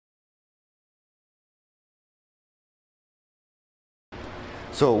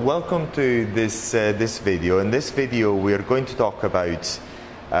So welcome to this video. In this video we are going to talk about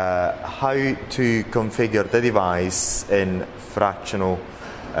how to configure the device in fractional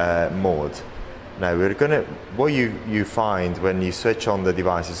mode. Now what you find when you switch on the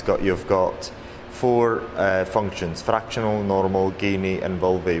device is you've got four functions: fractional, normal, gainy and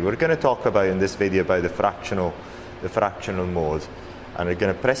volve. We're going to talk about in this video about the fractional mode, and we're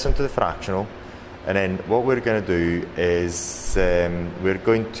going to press into the fractional. And then what we're going to do is we're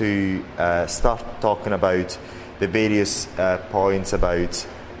going to start talking about the various points about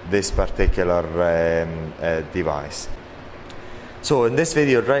this particular device. So in this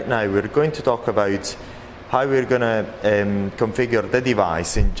video right now we're going to talk about how we're going to configure the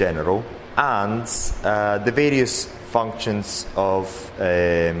device in general and the various functions of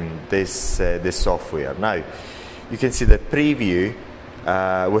this software. Now you can see the preview,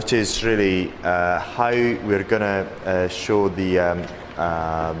 which is really how we're going to show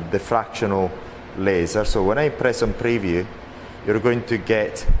the fractional laser. So when I press on preview, you're going to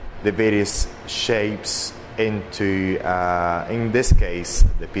get the various shapes into, in this case,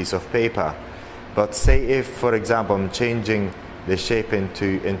 the piece of paper. But say if, for example, I'm changing the shape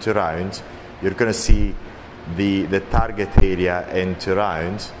into round, you're going to see the target area into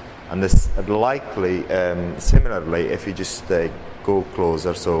round. And this likely, similarly, if you just go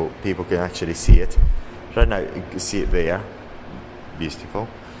closer so people can actually see it. Right now you can see it there. Beautiful.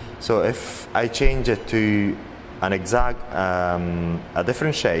 So if I change it to an exact, a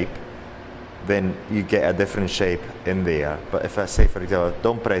different shape, then you get a different shape in there. But if I say, for example,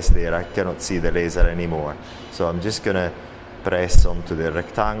 don't press there, I cannot see the laser anymore. So I'm just going to press onto the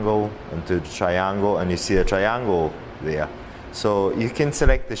rectangle, onto the triangle, and you see the triangle there. So you can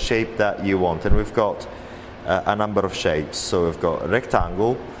select the shape that you want, and we've got a number of shapes. So we've got a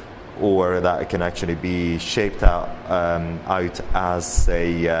rectangle, or that can actually be shaped out as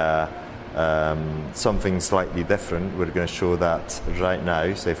a something slightly different. We're going to show that right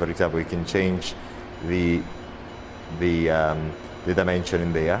now. Say for example, we can change the dimension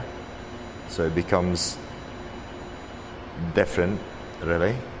in there, so it becomes different,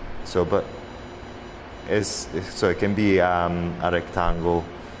 really. So so it can be a rectangle,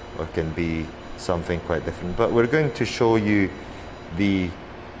 or it can be something quite different. But we're going to show you the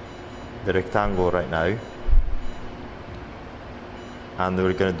rectangle right now, and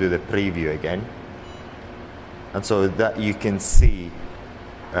we're going to do the preview again, and so that you can see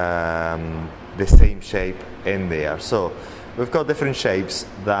the same shape in there. So we've got different shapes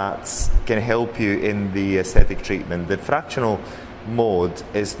that can help you in the aesthetic treatment. The fractional mode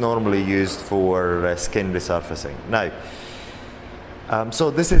is normally used for skin resurfacing. Now,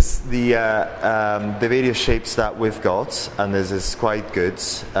 so this is the various shapes that we've got, and this is quite good.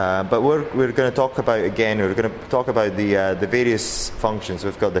 But we're going to talk about, again, we're going to talk about the various functions.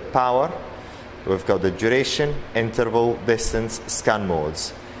 We've got the power, we've got the duration, interval, distance, scan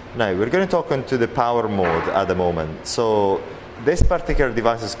modes. Now we're going to talk into the power mode at the moment. So this particular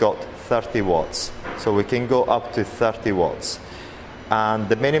device has got 30 watts, so we can go up to 30 watts. And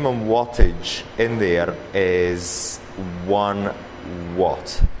the minimum wattage in there is 1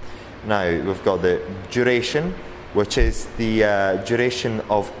 watt. Now we've got the duration, which is the duration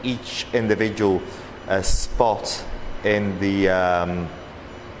of each individual spot in the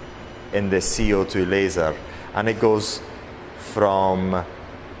CO2 laser, and it goes from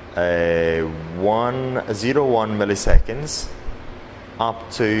 0.01 milliseconds up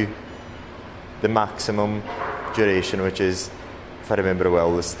to the maximum duration, which is, if I remember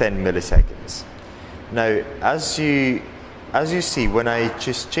well, is 10 milliseconds. Now, as you see, when I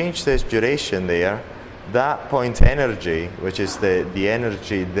just change this duration there, that point energy, which is the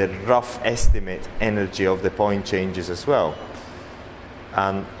energy, the rough estimate energy of the point, changes as well.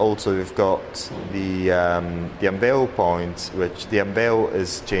 And also we've got the unveil point, which the unveil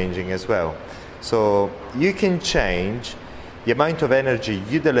is changing as well. So you can change the amount of energy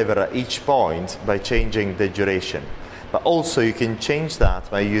you deliver at each point by changing the duration. But also you can change that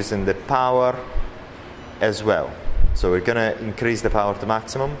by using the power as well. So we're going to increase the power to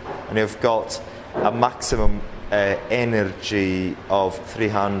maximum, and you've got a maximum energy of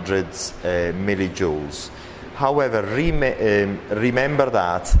 300 millijoules. However, remember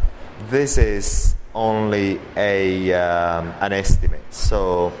that this is only an estimate.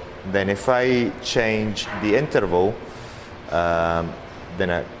 So then if I change the interval,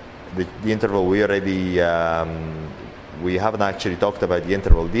 then the interval we already we haven't actually talked about the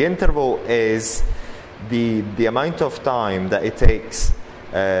interval. The interval is the amount of time that it takes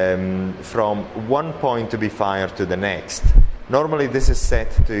from one point to be fired to the next. Normally this is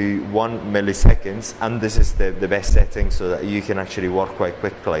set to 1 milliseconds, and this is the best setting so that you can actually work quite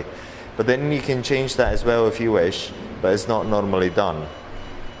quickly. But then you can change that as well if you wish, but it's not normally done. You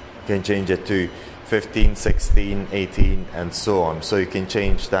can change it to 15, 16, 18 and so on. So you can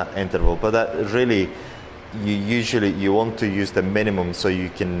change that interval, but that really, you want to use the minimum so you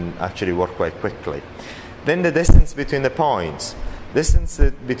can actually work quite quickly. Then the distance between the points. Distance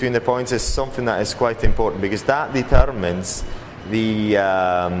between the points is something that is quite important because that determines the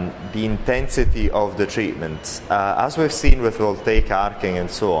intensity of the treatment. As we've seen with voltaic arcing and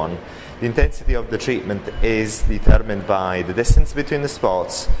so on, the intensity of the treatment is determined by the distance between the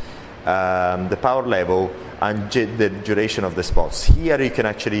spots, the power level, and the duration of the spots. Here you can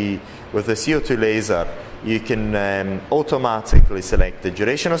actually, with the CO2 laser, you can automatically select the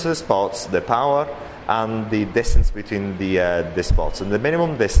duration of the spots, the power, and the distance between the spots. And the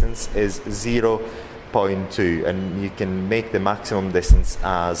minimum distance is 0.2, and you can make the maximum distance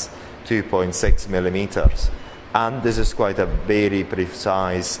as 2.6 millimeters. And this is quite a very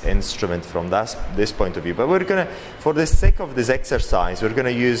precise instrument from this point of view. But we're going to, for the sake of this exercise, we're going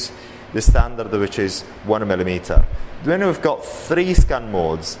to use the standard, which is 1 millimeter. When we've got 3 scan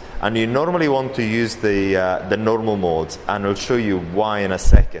modes, and you normally want to use the normal mode, and I'll show you why in a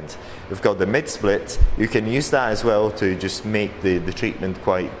second. We've got the mid-split. You can use that as well to just make the treatment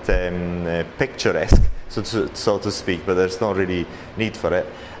quite picturesque, so to speak, but there's not really need for it.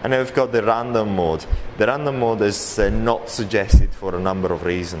 And then we've got the random mode. The random mode is not suggested for a number of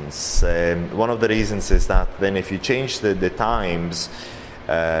reasons. One of the reasons is that then if you change the times,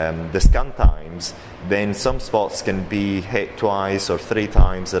 the scan times, then some spots can be hit twice or 3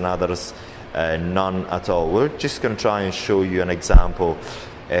 times and others none at all. We're just going to try and show you an example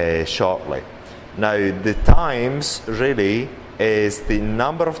shortly. Now the times really is the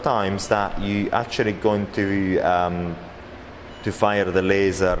number of times that you actually going to fire the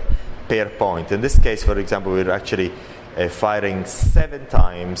laser per point. In this case, for example, we're actually firing 7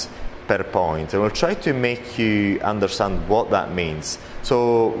 times per point, and we'll try to make you understand what that means.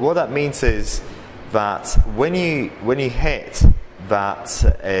 So what that means is that when you hit that,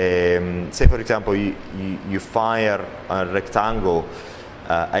 say for example you fire a rectangle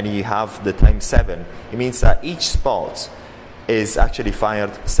and you have the time 7, it means that each spot is actually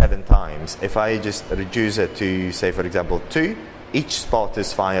fired 7 times. If I just reduce it to, say for example 2, each spot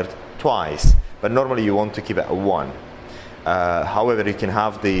is fired twice, but normally you want to keep it at 1. However, you can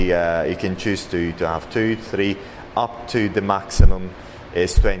have you can choose to have 2, 3, up to the maximum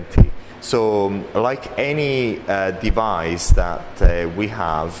is 20. So like any device that we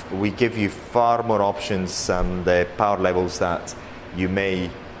have, we give you far more options and power levels that you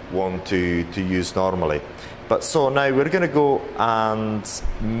may want to use normally. But so now we're going to go and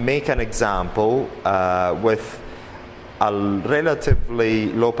make an example with a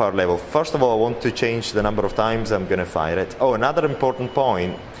relatively low power level. First of all, I want to change the number of times I'm going to fire it. Oh, another important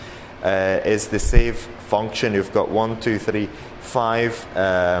point is the save function. You've got 1, 2, 3, 5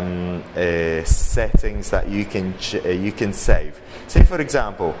 settings that you can save. Say for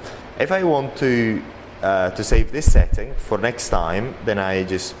example, if I want to save this setting for next time, then I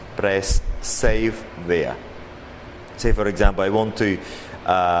just press save there. Say for example, I want to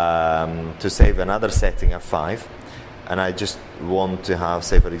save another setting at 5. And I just want to have,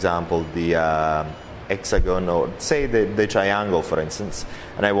 say for example, the hexagon, or say the triangle for instance,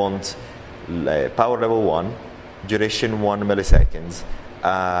 and I want power level 1, duration 1 milliseconds,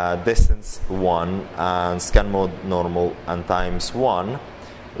 distance 1, and scan mode normal, and times 1.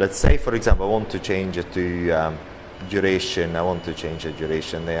 Let's say for example I want to change it to duration. I want to change the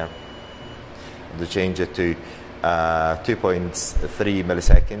duration there. I want to change it to 2.3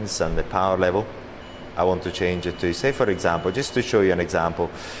 milliseconds, and the power level I want to change it to, say for example, just to show you an example,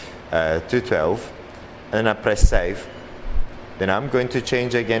 212, and then I press save. Then I'm going to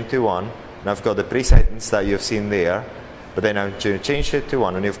change again to 1, and I've got the presettings that you've seen there, but then I'm going to change it to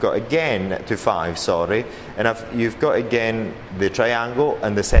 1, and you've got again to 5, sorry, and you've got again the triangle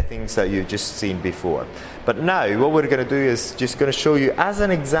and the settings that you've just seen before. But now what we're going to do is just going to show you as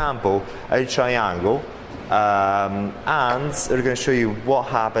an example a triangle. And we're going to show you what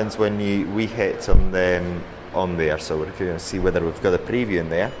happens when we hit on there. So we're going to see whether we've got a preview in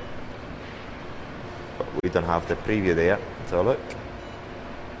there. But we don't have the preview there. Let's have a look.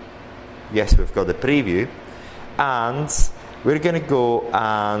 Yes, we've got the preview, and we're going to go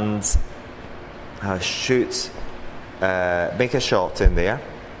and make a shot in there.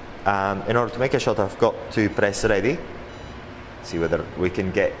 In order to make a shot, I've got to press ready. See whether we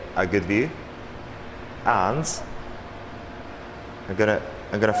can get a good view. And I'm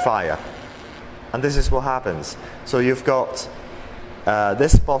gonna fire. and this is what happens. So you've got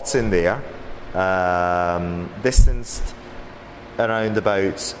this spots in there, distanced around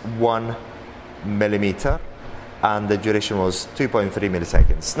about 1 millimeter, and the duration was 2.3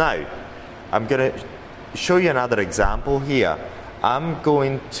 milliseconds. Now, I'm going to show you another example here. I'm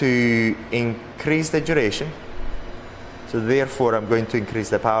going to increase the duration, so therefore I'm going to increase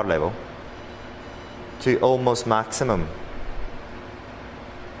the power level to almost maximum.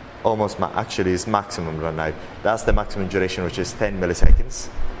 Actually it's maximum right now. That's the maximum duration, which is 10 milliseconds.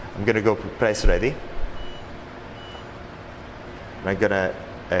 I'm going to go press ready. And I'm going to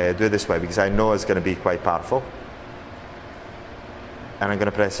do it this way because I know it's going to be quite powerful. And I'm going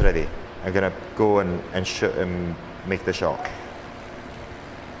to press ready. I'm going to go and make the shot.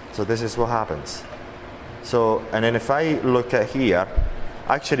 So this is what happens. So, and then if I look at here,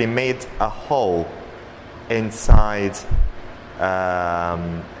 I actually made a hole inside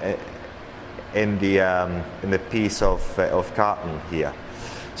in the piece of carton here.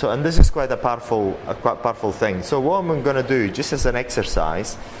 So, and this is quite a powerful thing. So what I'm going to do, just as an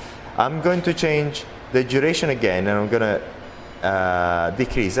exercise, I'm going to change the duration again, and I'm going to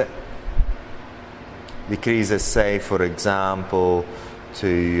decrease it. Decrease it, say, for example,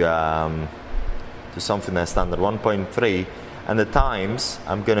 to something that's standard 1.3, and the times,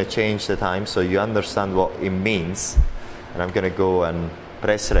 I'm going to change the time so you understand what it means. And I'm going to go and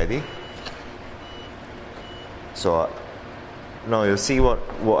press ready. So now you'll see what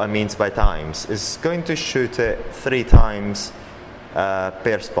I means by times. It's going to shoot it 3 times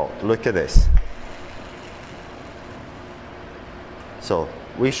per spot. Look at this. So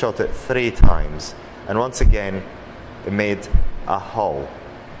we shot it 3 times, and once again it made a hole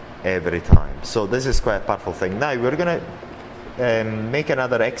every time. So this is quite a powerful thing. Now we're going to make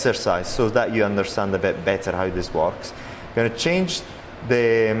another exercise so that you understand a bit better how this works. We're going to change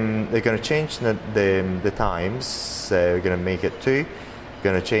the times. We're going to make it 2. We're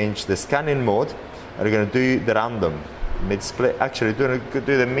going to change the scanning mode, and we're going to do the random mid split. Actually, do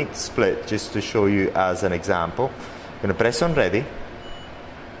the mid split just to show you as an example. I'm going to press on ready.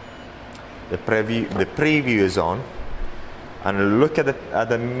 The preview is on, and look at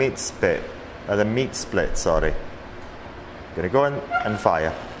the mid split. Sorry. I'm going to go and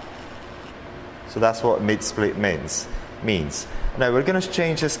fire. So that's what mid split means. Now we're going to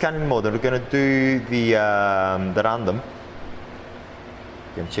change the scanning mode. We're going to do the random.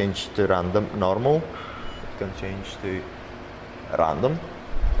 We're going to change to random normal. We're going to change to random.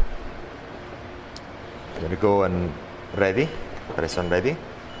 We're going to go and ready. Press on ready.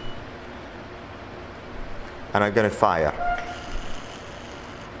 And I'm going to fire.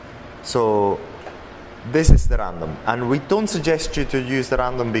 So this is the random, and we don't suggest you to use the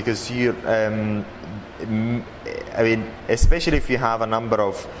random because you, I mean, especially if you have a number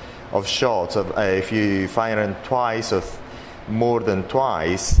of shots, if you fire in twice or more than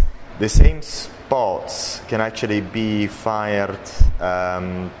twice, the same spots can actually be fired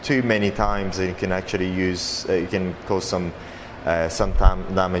too many times, and you can actually you can cause some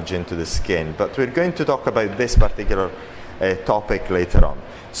damage into the skin. But we're going to talk about this particular topic later on.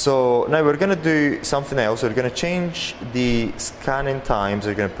 So now we're going to do something else. We're going to change the scanning times.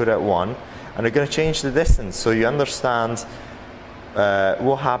 We're going to put it at 1, and we're going to change the distance so you understand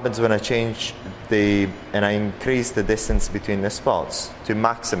what happens when I change and I increase the distance between the spots to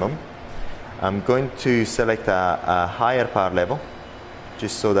maximum. I'm going to select a higher power level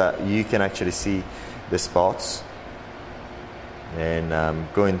just so that you can actually see the spots. And I'm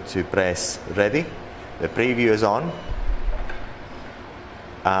going to press ready. The preview is on,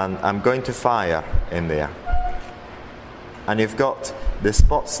 and I'm going to fire in there. And you've got the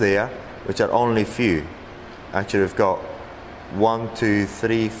spots there, which are only few. Actually, we've got 1, 2,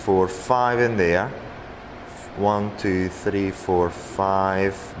 3, 4, 5 in there. 1, 2, 3, 4,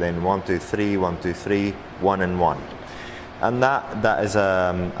 5. Then 1, 2, 3, 1, 2, 3, 1 and 1. And that is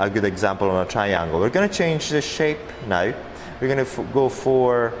a good example on a triangle. We're going to change the shape now. We're going to go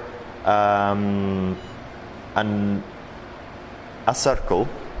for a circle,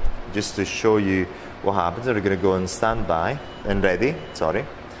 just to show you what happens. We're going to go on standby and ready. Sorry,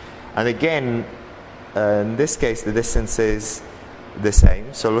 and again, in this case, the distance is the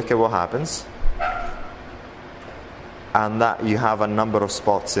same. So look at what happens, and that you have a number of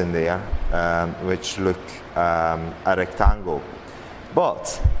spots in there, which look a rectangle.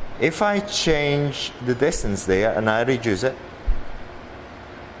 But if I change the distance there and I reduce it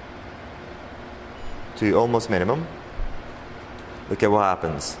to almost minimum, look at what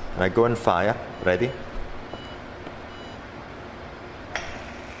happens. And I go and fire, ready.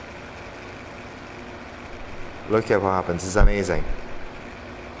 Look at what happens, it's amazing.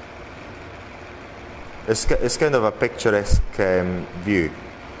 It's kind of a picturesque view.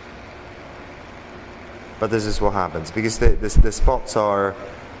 But this is what happens, because the spots are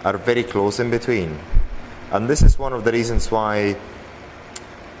very close in between. And this is one of the reasons why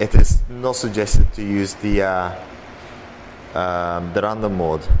it is not suggested to use the random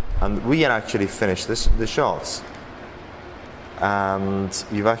mode. And we can actually finish the shots. And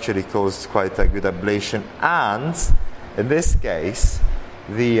you've actually caused quite a good ablation. And in this case,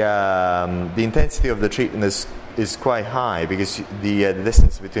 the intensity of the treatment is quite high, because the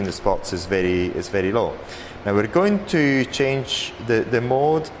distance between the spots is very low. Now we're going to change the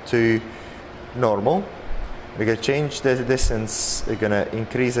mode to normal. We're going to change the distance. We're going to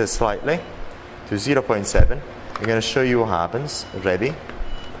increase it slightly to 0.7. I'm going to show you what happens. Ready?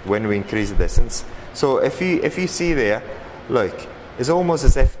 When we increase the distance. So if you see there, look, it's almost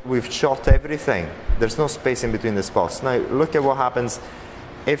as if we've shot everything. There's no space in between the spots. Now look at what happens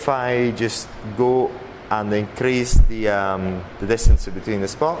if I just go and increase the distance between the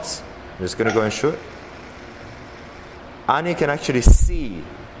spots. I'm just going to go and shoot. And you can actually see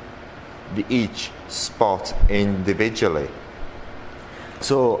each spot individually.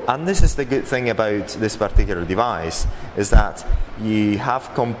 So, and this is the good thing about this particular device, is that you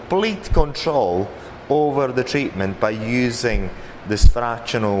have complete control over the treatment by using this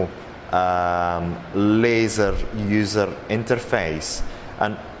fractional laser user interface.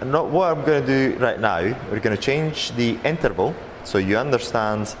 And what I'm going to do right now, we're going to change the interval, so you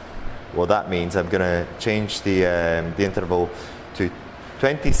understand what that means. I'm going to change the interval to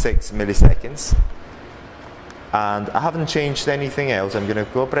 26 milliseconds. And I haven't changed anything else. I'm going to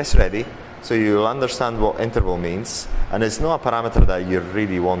go press ready, so you'll understand what interval means. And it's not a parameter that you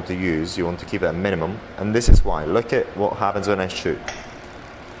really want to use. You want to keep it at minimum. And this is why. Look at what happens when I shoot.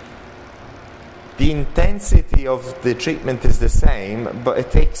 The intensity of the treatment is the same, but it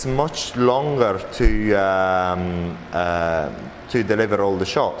takes much longer to deliver all the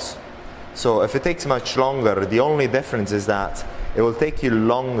shots. So if it takes much longer, the only difference is that it will take you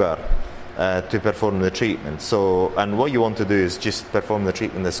longer to perform the treatment. So, and what you want to do is just perform the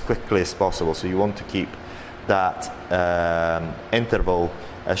treatment as quickly as possible. So you want to keep that interval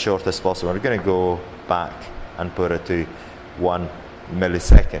as short as possible. We're going to go back and put it to 1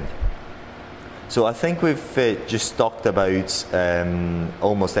 millisecond. So I think we've just talked about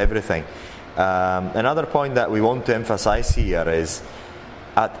almost everything. Another point that we want to emphasize here is,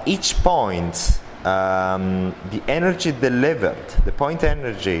 at each point, the energy delivered, the point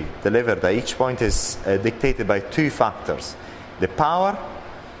energy delivered at each point is dictated by two factors: the power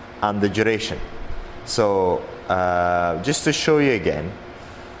and the duration. So just to show you again,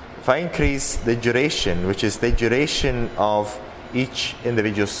 if I increase the duration, which is the duration of each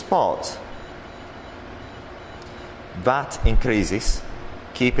individual spot, that increases,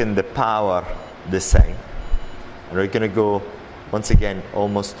 keeping the power the same. And we're going to go once again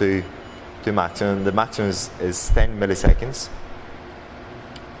almost to maximum. The maximum is 10 milliseconds,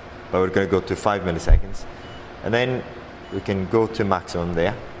 but we're going to go to 5 milliseconds. And then we can go to maximum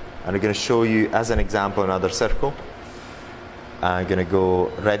there. And we're going to show you as an example another circle. I'm going to go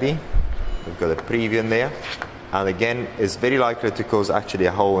ready. We've got a preview in there. And again, it's very likely to cause actually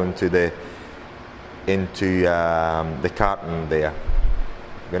a hole into the carton there.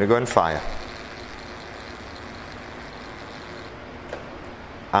 I'm going to go and fire.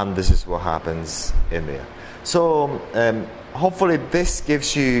 And this is what happens in there. So hopefully this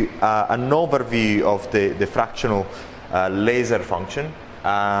gives you an overview of the fractional laser function.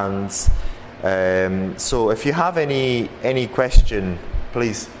 And so if you have any question,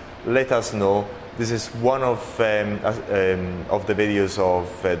 please let us know. This is one of the videos of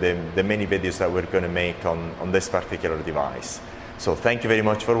the many videos that we're going to make on this particular device. So thank you very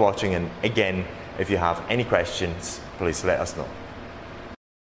much for watching, and again, if you have any questions, please let us know.